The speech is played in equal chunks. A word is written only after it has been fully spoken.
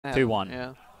2-1.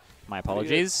 Yeah. My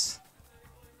apologies.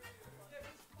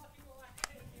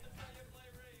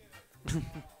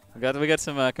 we got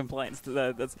some complaints to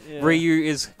that. That's Ryu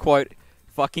is quote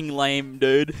fucking lame,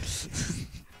 dude.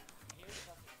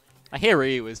 I hear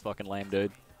Ryu is fucking lame,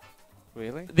 dude.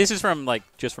 Really? This is from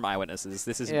just from eyewitnesses.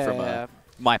 This isn't from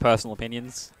my personal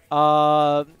opinions.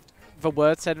 The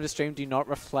words said in the stream do not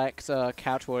reflect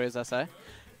Couch Warriors essay.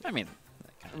 I mean,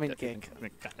 kind of do.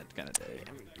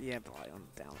 Yeah, but like on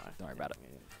down low. Don't worry about it.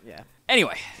 Yeah.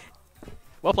 Anyway,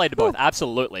 well played to both.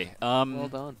 Absolutely. Well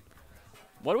done.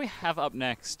 What do we have up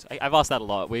next? I've asked that a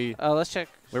lot. Let's check.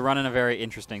 We're running a very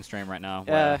interesting stream right now.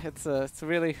 Yeah, it's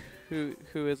really who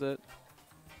is it?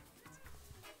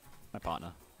 My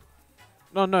partner.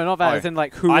 No, not that. As in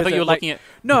like who? I thought you were looking at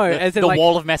as in the like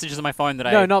wall of messages on my phone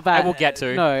that not that. I will get to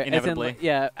inevitably. As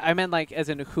in, I meant like as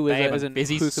in who is it? As in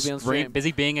busy who could be on stream?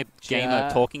 Busy being a gamer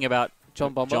talking about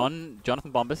Jonathan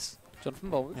Bombus. Jonathan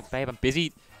Bombus. Yeah, babe, I'm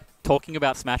busy talking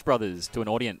about Smash Brothers to an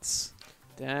audience.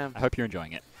 Damn. I hope you're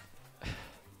enjoying it.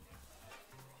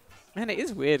 Man, it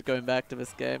is weird going back to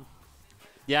this game.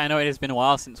 Yeah, I know it has been a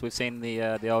while since we've seen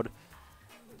the old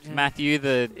Matthew,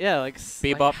 the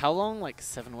Bebop. Like how long? Like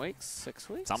 7 weeks? 6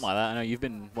 weeks? Something like that. I know you've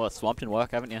been swamped in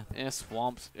work, haven't you? Yeah,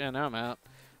 swamped. Yeah, now I'm out.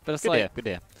 But it's good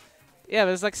day. Yeah,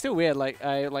 but it's like still weird. Like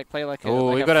I play like.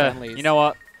 Oh, we gotta. You know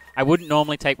what? I wouldn't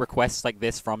normally take requests like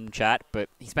this from chat, but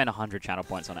he spent 100 channel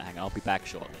points on it. Hang on, I'll be back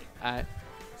shortly.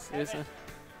 Seriously,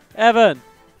 Evan.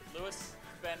 Lewis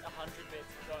spent 100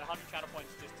 channel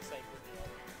points just to say good.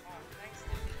 Oh, thanks.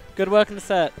 Good work in the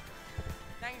set.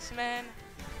 Thanks, man.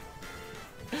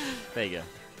 There you go.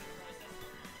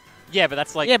 Yeah, but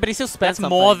that's like... Yeah, but he still spends That's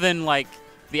more than, like,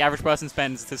 the average person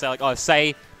spends to say, like, oh,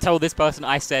 tell this person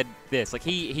I said this. Like,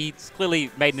 he's clearly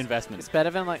made an investment. It's better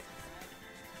than, like...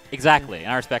 Exactly,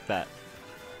 and I respect that.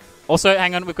 Also,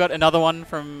 hang on, we've got another one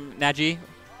from Naji.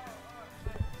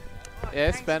 Yeah,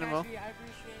 it's better more. I appreciate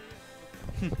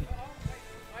it.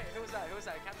 Wait, who was that? Who was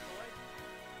that? Captain Lloyd?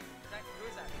 Who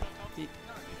was that?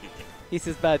 He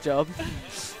says bad job.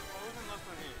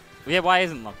 Yeah, why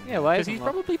isn't Lachlan? Yeah, why isn't Because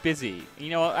he's probably busy. You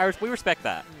know what? We respect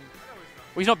that.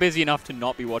 Well, he's not busy enough to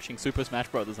not be watching Super Smash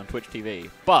Brothers on Twitch TV,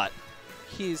 but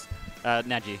he's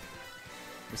Naji.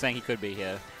 We're saying he could be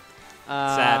here.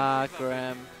 Sad.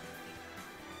 Graham.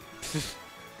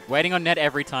 Waiting on net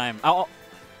every time. Oh,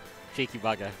 cheeky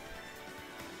bugger.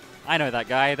 I know that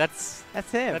guy. That's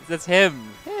him. That's him.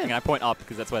 I point up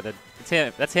because that's where it's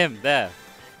him. That's him there.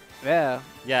 Yeah.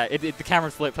 Yeah. The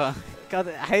camera's flipped, huh? God,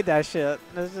 I hate that shit.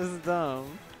 That's just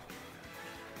dumb.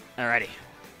 Alrighty.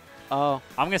 Oh.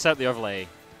 I'm gonna set up the overlay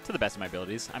to the best of my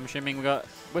abilities. I'm assuming we got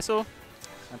Whissle.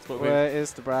 That's what Where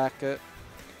is the bracket?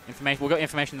 Information. We got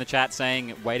information in the chat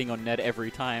saying waiting on Ned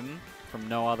every time from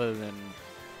no other than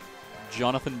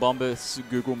Jonathan Bombus,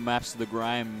 Google Maps, The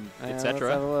Grime, etc.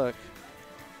 Let's have a look.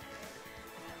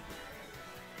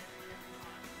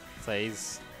 So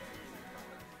he's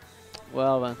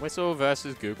well then. Whissle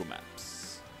versus Google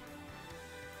Maps.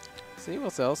 See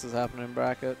what else is happening in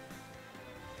bracket.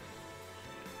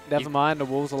 Never mind, the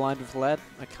walls aligned with lead.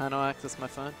 I cannot access my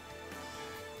phone.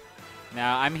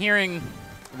 Now I'm hearing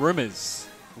rumors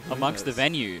amongst the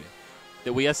venue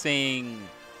that we are seeing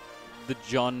the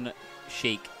John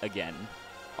Sheik again.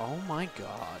 Oh my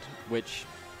god. Which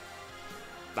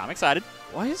I'm excited.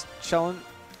 Why is Challenge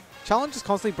is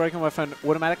constantly breaking my phone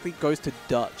automatically goes to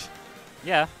Dutch?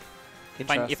 Yeah.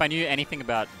 If I knew anything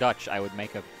about Dutch, I would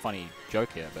make a funny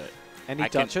joke here, but any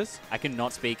Dutches? I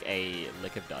cannot speak a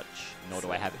lick of Dutch, nor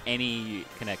do I have any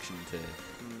connection to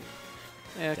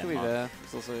Yeah, it could be there.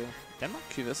 It's also Denmark?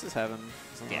 This is heaven.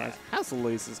 Yeah. Nice. How's the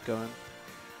losers going?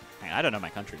 I don't know my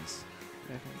countries.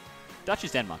 Yeah. Dutch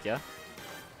is Denmark, yeah?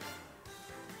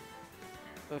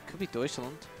 It could be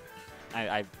Deutschland.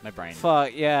 My brain.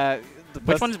 Fuck, yeah.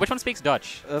 Which one speaks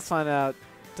Dutch? Let's find out.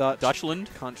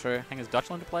 Dutchland? Country. Hang on, is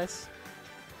Dutchland a place?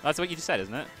 That's what you just said,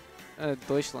 isn't it?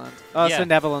 Deutschland. Oh, yeah. So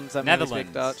Netherlands. Netherlands.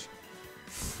 Speak Dutch.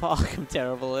 Fuck, I'm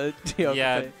terrible at geography.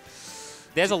 Yeah.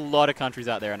 There's a lot of countries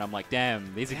out there, and I'm like,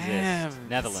 damn, these exist.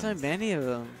 Netherlands. So many of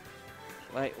them.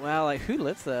 Like, wow, like, who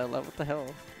lives there? Like, what the hell?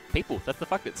 People. That's the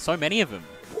fuck. There's so many of them.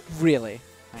 Really?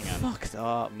 Hang on. Fucked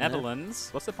up, Netherlands.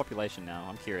 Man. What's the population now?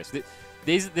 I'm curious.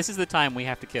 This is the time we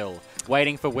have to kill.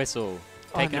 Waiting for Whissle.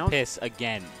 Taking a piss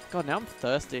again. God, now I'm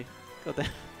thirsty. God damn.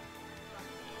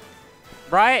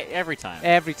 Right? Every time.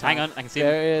 Every time. Hang on. I can see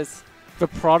there it is. The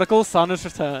prodigal son has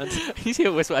returned. You see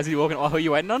Whissle as he's walking. Oh, who are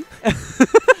you waiting on?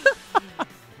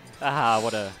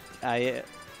 What a... yeah.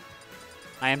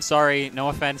 I am sorry. No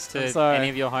offense to any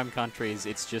of your home countries.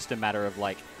 It's just a matter of,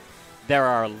 like, there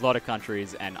are a lot of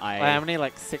countries, and how many,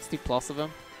 like, 60 plus of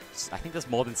them? I think there's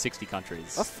more than 60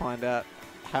 countries. Let's find out.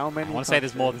 How many? I want to say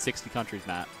there's more than 60 countries,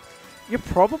 Matt. You're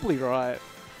probably right.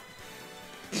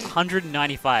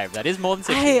 195. That is more than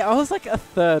 60. Hey, I was like a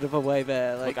third of a way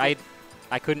there. Look, Like,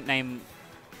 I couldn't name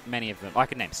many of them. I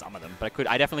could name some of them, but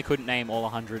I definitely couldn't name all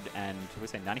 100 and, what we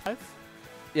say, 95?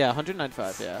 yeah,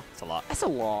 195. Yeah, That's a lot. that's a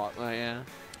lot. Like, yeah.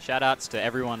 Shout outs to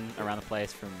everyone around the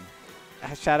place from...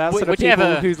 Shout outs to the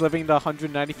people who's living in the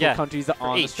 194 countries that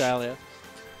aren't each. Australia.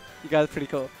 You guys are pretty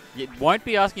cool. You won't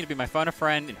be asking you to be my phone a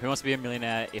friend and Who Wants to Be a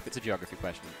Millionaire if it's a geography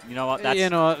question. You know what? That's you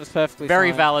know what? It's perfectly very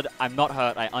fine. valid. I'm not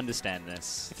hurt. I understand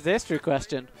this. If it's a history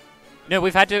question. No,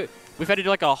 we've had to do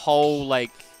like a whole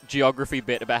like geography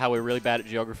bit about how we're really bad at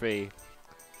geography,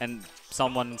 and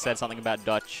someone said something about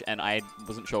Dutch, and I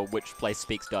wasn't sure which place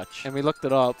speaks Dutch, And we looked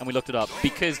it up.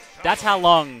 because that's how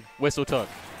long Whissle took.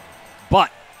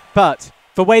 But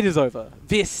the wait is over.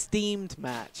 The esteemed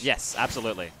match. yes,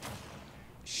 absolutely.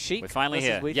 Sheik. We're finally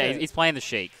here. versus Yeah, Weekly. he's playing the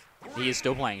Sheik. He is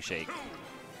still playing Sheik.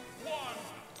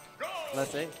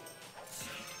 Let's see.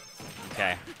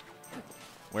 Okay.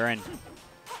 We're in.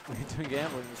 We're doing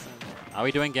gambling this time. Are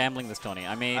we doing gambling this tourney?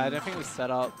 I mean, I don't think we set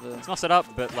up the. it's not set up,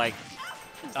 but like,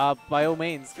 By all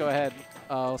means, go ahead.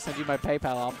 I'll send you my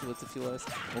PayPal afterwards if you lose.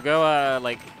 we'll go,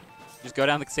 like, just go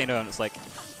down to the casino and it's like,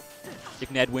 if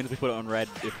Ned wins, we put it on red.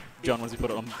 If John wins, we put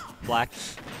it on black.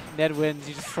 Ned wins,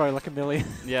 you just throw like $1 million.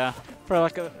 Yeah. throw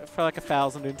like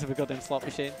 1,000 into the goddamn slot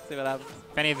machine. See what happens.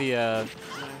 If any of the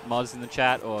mods in the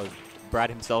chat or Brad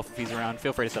himself, if he's around,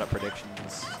 feel free to set up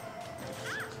predictions.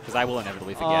 Because I will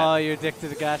inevitably forget. Oh, you're addicted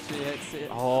to gacha. It's it.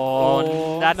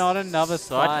 Oh, that's not another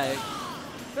such- spike.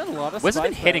 There's been a lot of We've been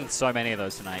spikes, hitting though. so many of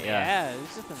those tonight, yeah. Yeah,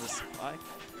 it's just been a spike.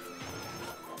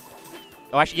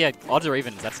 Oh, actually, yeah, odds or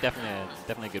evens. That's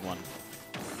definitely a good one.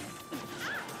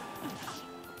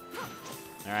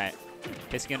 All right,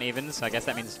 kissing on evens. I guess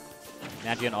that means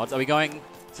Naji on odds. Are we going?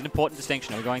 It's an important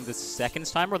distinction. Are we going the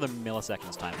seconds timer or the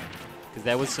milliseconds timer? Because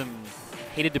there was some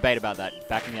heated debate about that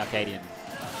back in the Arcadian.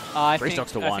 I Three think,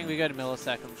 stocks to I one. think we go to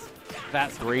milliseconds.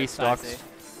 That's when it 3 gets stocks. spicy.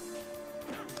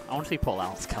 I want to see Paul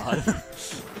Allen's card.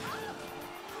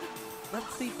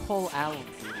 Let's see Paul Allen,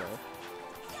 Zero.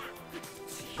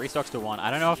 3 stocks to 1.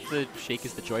 I don't know if the Sheik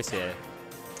is the choice here.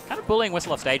 Kind of bullying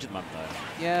Whissle off stage at the moment,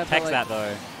 though. Yeah, but Text like, that,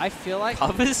 though. I feel like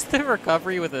Covers the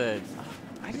recovery with a...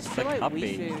 I just It's feel like like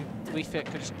upbeat. We Fit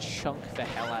could just chunk the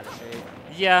hell out of Sheik.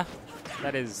 Yeah,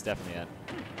 that is definitely it.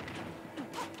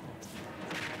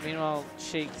 Meanwhile,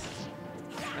 Sheik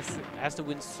has to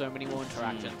win so many more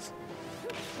interactions.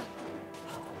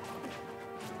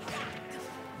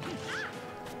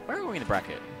 Where are we in the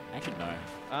bracket? I should know.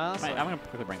 I'm So going to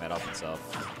quickly bring that up myself.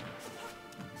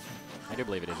 I do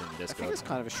believe it is in the I think Discord. it's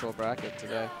kind of a short bracket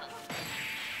today.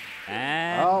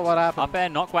 And Oh, what happened? up air,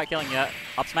 not quite killing yet.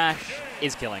 Up smash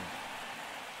is killing.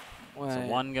 So Wait,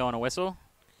 1 going to Whissle.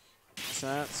 so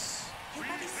that's...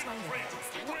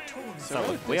 So what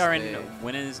would we this are be? in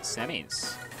winners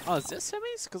semis. Oh, is this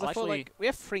semis? Because I thought Actually- like we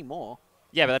have 3 more.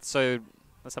 Yeah, but that's so...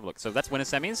 Let's have a look. So that's winners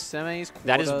semis. Semis, quarters.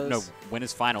 That is, no,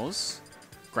 winners finals,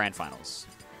 grand finals.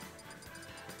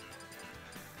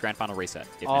 Grand final reset,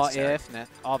 if Oh, necessary. if net.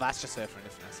 Oh, that's just there for an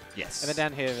if necessary. Yes. And then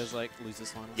down here there's like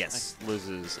losers finals. Yes,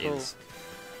 losers Cool. is...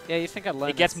 Yeah, you think I'd learn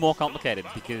It gets this. more complicated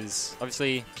because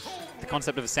obviously the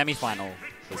concept of a semi-final,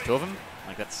 there's 2 of them.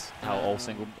 Like that's how all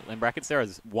single in brackets there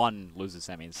is 1 loses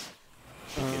semis.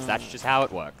 Because that's just how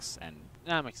it works, and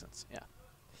That makes sense. Yeah.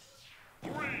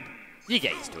 you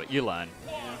get used to it. You learn.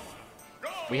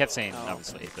 We have seen Oh.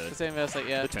 obviously The the same as like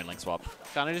Toon link swap.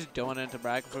 kind of just doing it into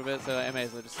bracket for a bit, so I may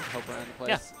as well just help around the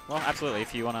Yeah. place. Well, absolutely.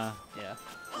 If you wanna, Yeah.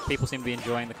 people seem to be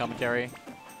enjoying the commentary. You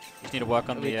just need to work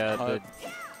on We the hope.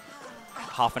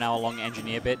 half-an-hour-long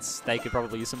engineer bits. They could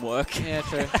probably use some work. Yeah,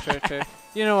 true.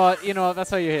 You know what? That's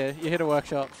how you're here. You're here to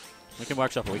workshop. We can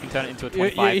workshop it. We can turn it into a You're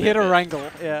 25. here to bit.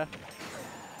 wrangle. Yeah.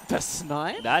 The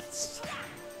snipe? That's.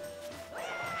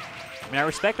 I mean, I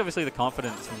respect obviously the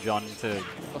confidence from John to,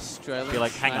 Australian Be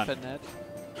like, hang on. sniper Ned.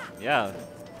 yeah.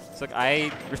 It's like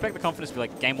I respect the confidence to be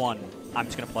like, game 1, I'm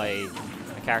just gonna play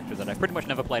a character that I've pretty much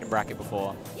never played in bracket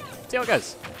before. See how it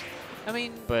goes. I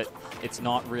mean, But it's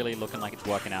not really looking like it's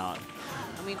working out.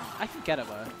 I can get it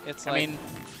though. It's I like, mean,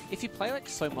 if you play like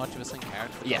so much of a single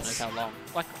character for Yes. God knows how long,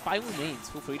 like by all means,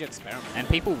 feel free to experiment. and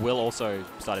people will also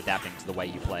start adapting to the way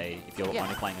you play if you're Yeah.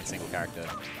 only playing a single character.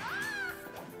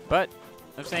 But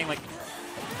I'm saying like,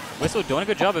 we're still doing a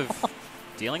good job of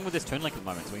dealing with this Toon link at the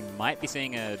moment. So we might be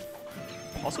seeing a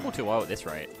possible 2-0 at this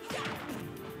rate.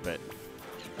 But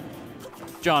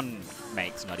John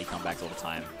makes nutty comebacks all the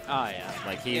time. Oh yeah.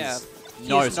 Like he's Yeah.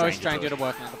 no He's no stranger stranger to to it.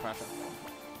 working under pressure.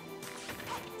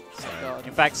 So, God.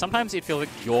 in fact, sometimes it feels like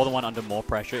you're the one under more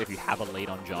pressure if you have a lead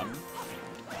on John.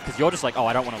 Because you're just like, oh,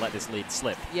 I don't want to let this lead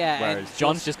slip. Yeah. Whereas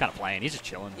John's just kind of playing. He's just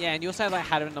chilling. Yeah, and you also like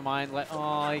had him in the mind like,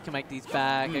 oh, he can make these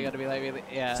back. I got to be like really,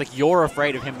 yeah. It's like you're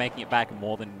afraid of him making it back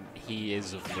more than he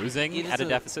is of losing It is at a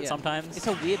deficit sometimes. It's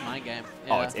a weird mind game.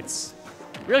 Oh, Yeah. it's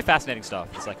really fascinating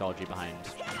stuff, the psychology behind.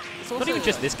 It's Not also, even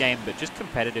just this game, but just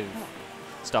competitive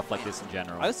stuff like this in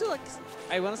general. I also like.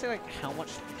 I want to say like how much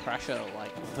pressure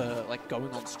like going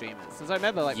on stream is. Since I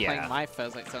remember like playing my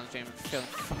first like Sun stream, feeling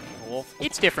fucking awful.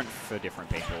 It's different for different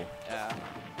people. Yeah.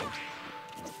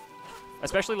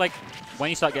 Especially like when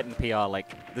you start getting PR,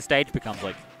 like the stage becomes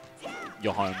like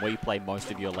your home where you play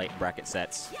most of your late bracket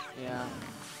sets. Yeah.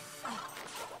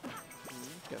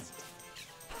 Guess.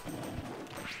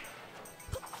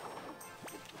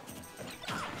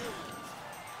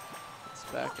 It's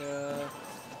back.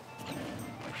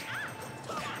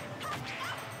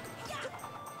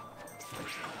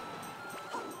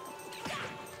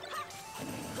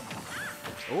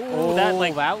 Oh, that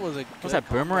like that was a. was that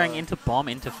boomerang into bomb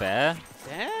into fair?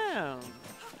 Damn.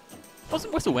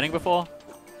 Wasn't Whissle winning before?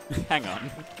 Hang on.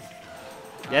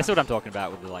 Yeah, that's what I'm talking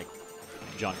about with the like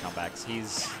John comebacks.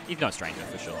 He's no stranger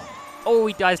for sure. Oh,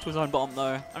 he dies to his own bomb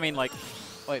though. I mean, like,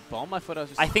 Wait, bomb? I thought I was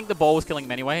just. I think the ball was killing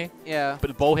him anyway, Yeah. but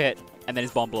the ball hit and then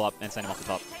his bomb blew up and sent him off the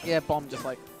top. Yeah, bomb just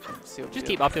like. Sealed Just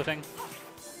the keep up tilting.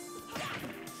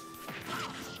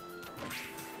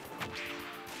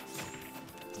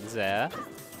 There.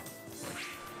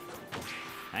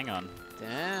 Hang on.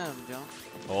 Damn, John.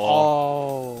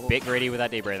 Oh. Bit greedy with that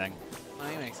deep breathing. Oh,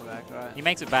 he makes it back, right? He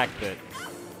makes it back, but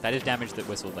that is damage that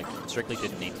Whissle like strictly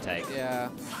didn't need to take. Yeah.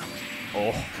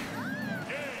 Oh.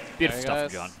 Beautiful There stuff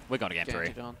he from John. We're going to game 3.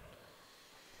 John.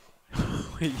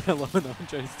 Yellow and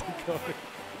Andre still going.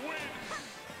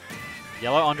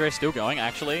 Yellow Andre still going,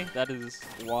 actually. That is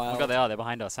Wild. Oh god, they are. They're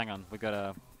behind us. Hang on. We've got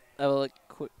to Oh, like,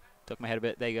 quick. tuck my head a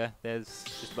bit. There you go. There's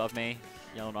just above me.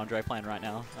 Yellow and Andre playing right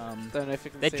now. Don't know if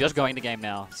you can They're see just us. going to game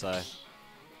now, so you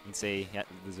can see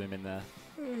the zoom in there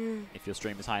if your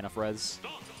stream is high enough res.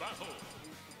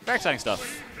 Very exciting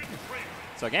stuff.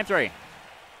 So game 3.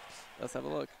 Let's have a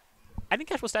look. I didn't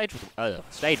catch what stage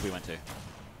we went to.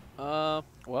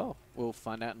 Well, we'll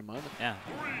find out in a moment. Yeah.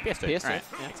 PS2. PS2, Alright.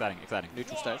 yeah. Exciting, exciting.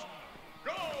 Neutral stage.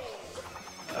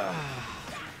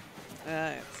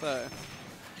 Alright, so.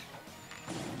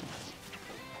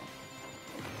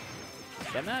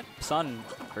 Getting that Sun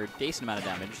for a decent amount of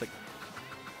damage. Like,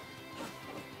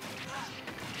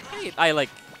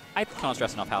 I can't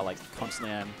stress enough how like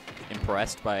constantly I'm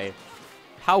impressed by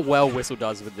how well Whissle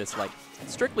does with this like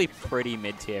strictly pretty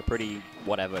mid-tier, pretty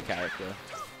whatever character.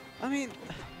 I mean,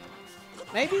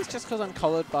 maybe it's just because I'm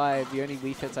colored by the only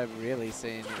Wii Fits I've really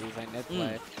seen is like Ned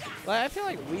play. Like, I feel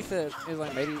like Wii Fit is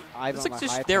like maybe either It's on like the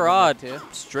high just, there tier or are mid tier.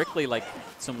 strictly like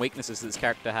some weaknesses that this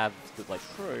character has that like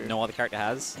True. no other character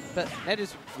has. But Ned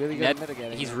is really good Ned, at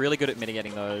mitigating. he's it. really good at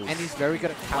mitigating those. And he's very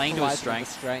good at playing to his capitalizing on the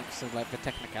strength. strengths and like the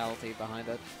technicality behind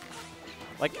it.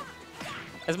 Like,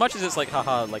 as much as it's like,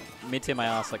 haha, like mid-tier my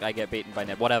ass, like I get beaten by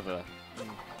Ned, whatever.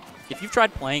 If you've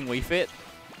tried playing Wii Fit,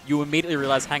 you immediately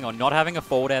realize, hang on, not having a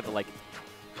forward air that like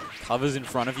covers in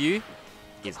front of you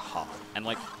is hard. And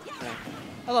like, Yeah.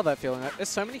 I love that feeling. Like, there's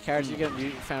so many characters you get a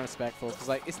new fan respect for because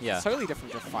like it's totally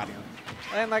different from fighting them.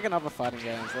 And like another fighting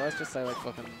game, so let's just say like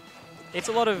fucking. it's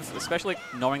a lot of, especially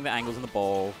like knowing the angles in the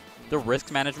ball, the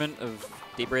risk management of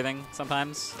deep breathing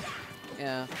sometimes.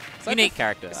 Yeah. It's Unique like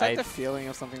character. It's like the feeling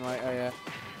of something like, oh yeah,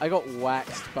 I got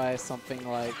waxed by something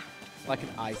like an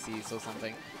Ices or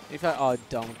something. You feel like, oh,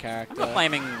 dumb character. I'm not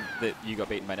claiming that you got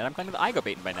beaten by Ned. I'm claiming that I got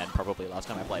beaten by Ned probably last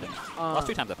time I played him. Last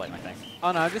 2 times I played him, I think.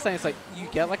 Oh no, I'm just saying it's like you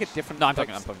get like a different. No, I'm like,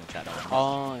 talking in the chat.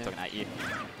 Oh, I'm yeah. talking at you.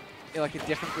 Yeah, like a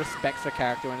different respect for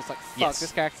character, and it's like, fuck, Yes.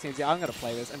 this character seems, I'm gonna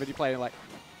play this, and then you play it and like,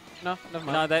 no, never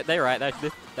mind. No, they're right.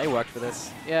 They worked for this.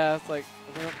 Yeah, it's like,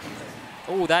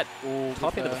 Oh, that Ooh,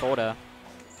 top hit of the forwarder.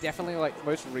 definitely like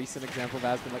most recent example of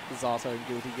that has been like the Zato and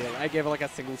Guilty Gear. I gave it like a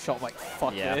single shot, like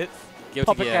fuck Yeah. it. Guilty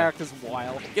Puppet Gear. character's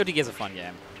wild. Guilty Gear's a fun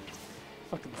game.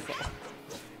 Fucking so.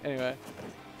 Anyway,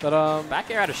 but Back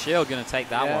air out of shield, gonna take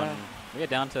that Yeah. one. We are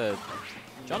down to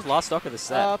John's last stock of the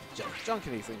set. John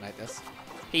can easily make this.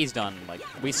 He's done. Like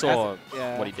we saw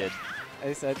Yeah. what he did. As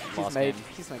I said, Last game.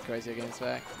 he's made crazier games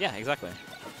back. Yeah, exactly.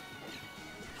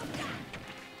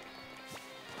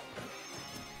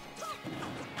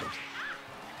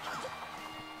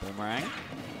 Boomerang.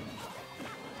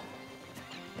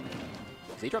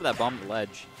 So he dropped that bomb to the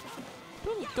ledge.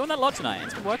 Doing that a lot tonight.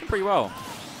 It's been working pretty well.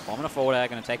 Bomb and a forward air,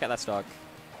 gonna take out that stock.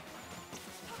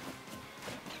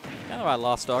 Down to our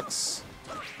last stocks.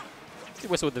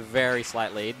 Whissle with a very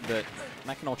slight lead, but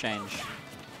that can all change.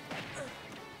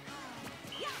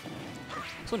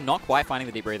 So not quite finding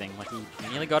the deep breathing. Like he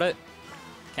nearly got it.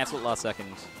 Cancel it last second.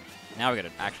 Now we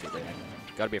gotta actually breathe.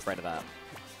 Gotta be afraid of that.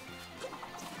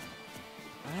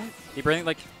 Deep breathing,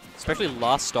 like, especially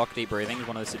last stock deep breathing is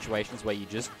one of those situations where you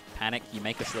just panic, you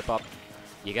make a slip up,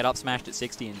 you get up smashed at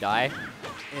 60 and die.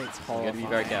 It's You horrible. gotta be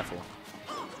very careful.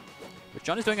 But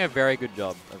John is doing a very good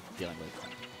job of dealing with.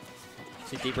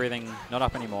 See, deep breathing, not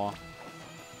up anymore.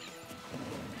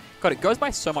 God, it goes by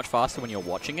so much faster when you're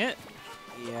watching it.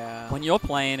 Yeah. When you're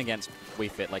playing against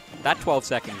Wii Fit, like, that 12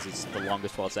 seconds is the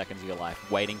longest 12 seconds of your life,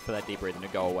 waiting for that deep breathing to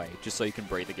go away, just so you can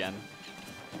breathe again.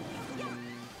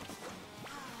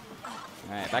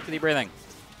 Alright, back to deep breathing.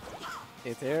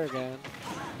 It's there again.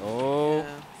 Oh.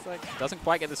 Yeah, it's like Doesn't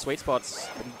quite get the sweet spots,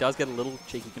 but he does get a little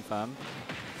cheeky confirm.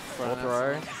 Full front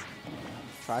throw. outside.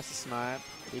 Tries to snipe.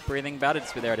 Deep breathing, about it.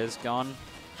 There it is, gone.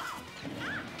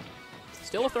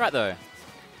 Still a threat, though.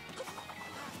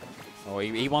 Oh,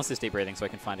 he wants this deep breathing so he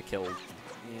can find a kill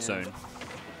Yeah. soon.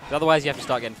 But otherwise, you have to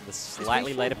start getting to the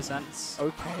slightly Wii later Fit percents.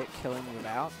 Okay at killing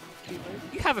without deep breathing?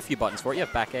 You have a few buttons for it. You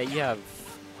have back air, you have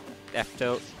F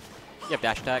tilt, you have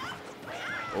dash attack.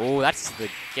 Oh, that's the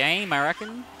game, I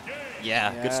reckon.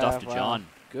 Yeah, good stuff to wow. John.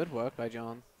 Good work by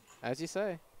John. As you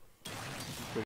say.